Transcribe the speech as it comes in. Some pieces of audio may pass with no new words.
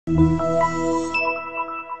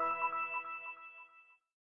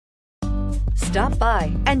Stop by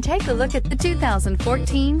and take a look at the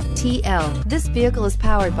 2014 TL. This vehicle is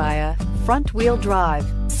powered by a front-wheel drive,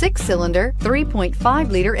 6-cylinder,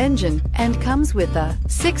 3.5-liter engine, and comes with a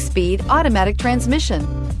 6-speed automatic transmission.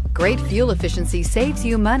 Great fuel efficiency saves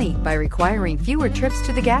you money by requiring fewer trips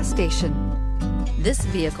to the gas station. This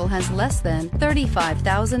vehicle has less than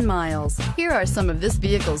 35,000 miles. Here are some of this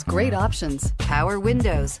vehicle's great options: power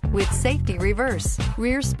windows with safety reverse,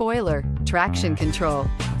 rear spoiler, traction control,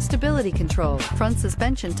 stability control, front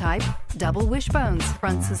suspension type, double wishbones,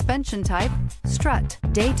 front suspension type, strut,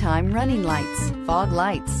 daytime running lights, fog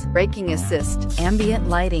lights, braking assist, ambient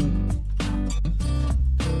lighting.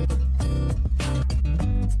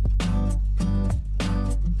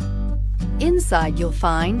 Inside you'll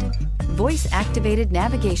find voice-activated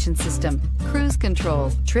navigation system, cruise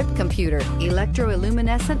control, trip computer,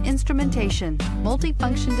 electroluminescent instrumentation,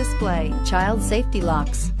 multifunction display, child safety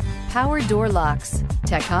locks, power door locks,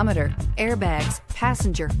 tachometer, airbags,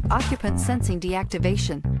 passenger, occupant sensing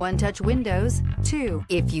deactivation, one-touch windows, too.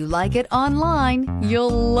 If you like it online,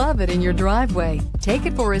 you'll love it in your driveway. Take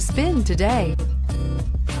it for a spin today.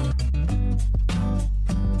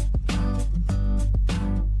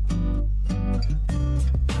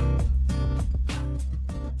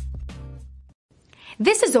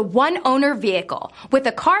 This is a one-owner vehicle with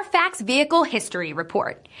a Carfax Vehicle History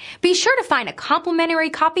Report. Be sure to find a complimentary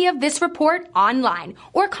copy of this report online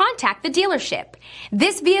or contact the dealership.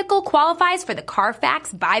 This vehicle qualifies for the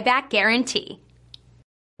Carfax Buyback Guarantee.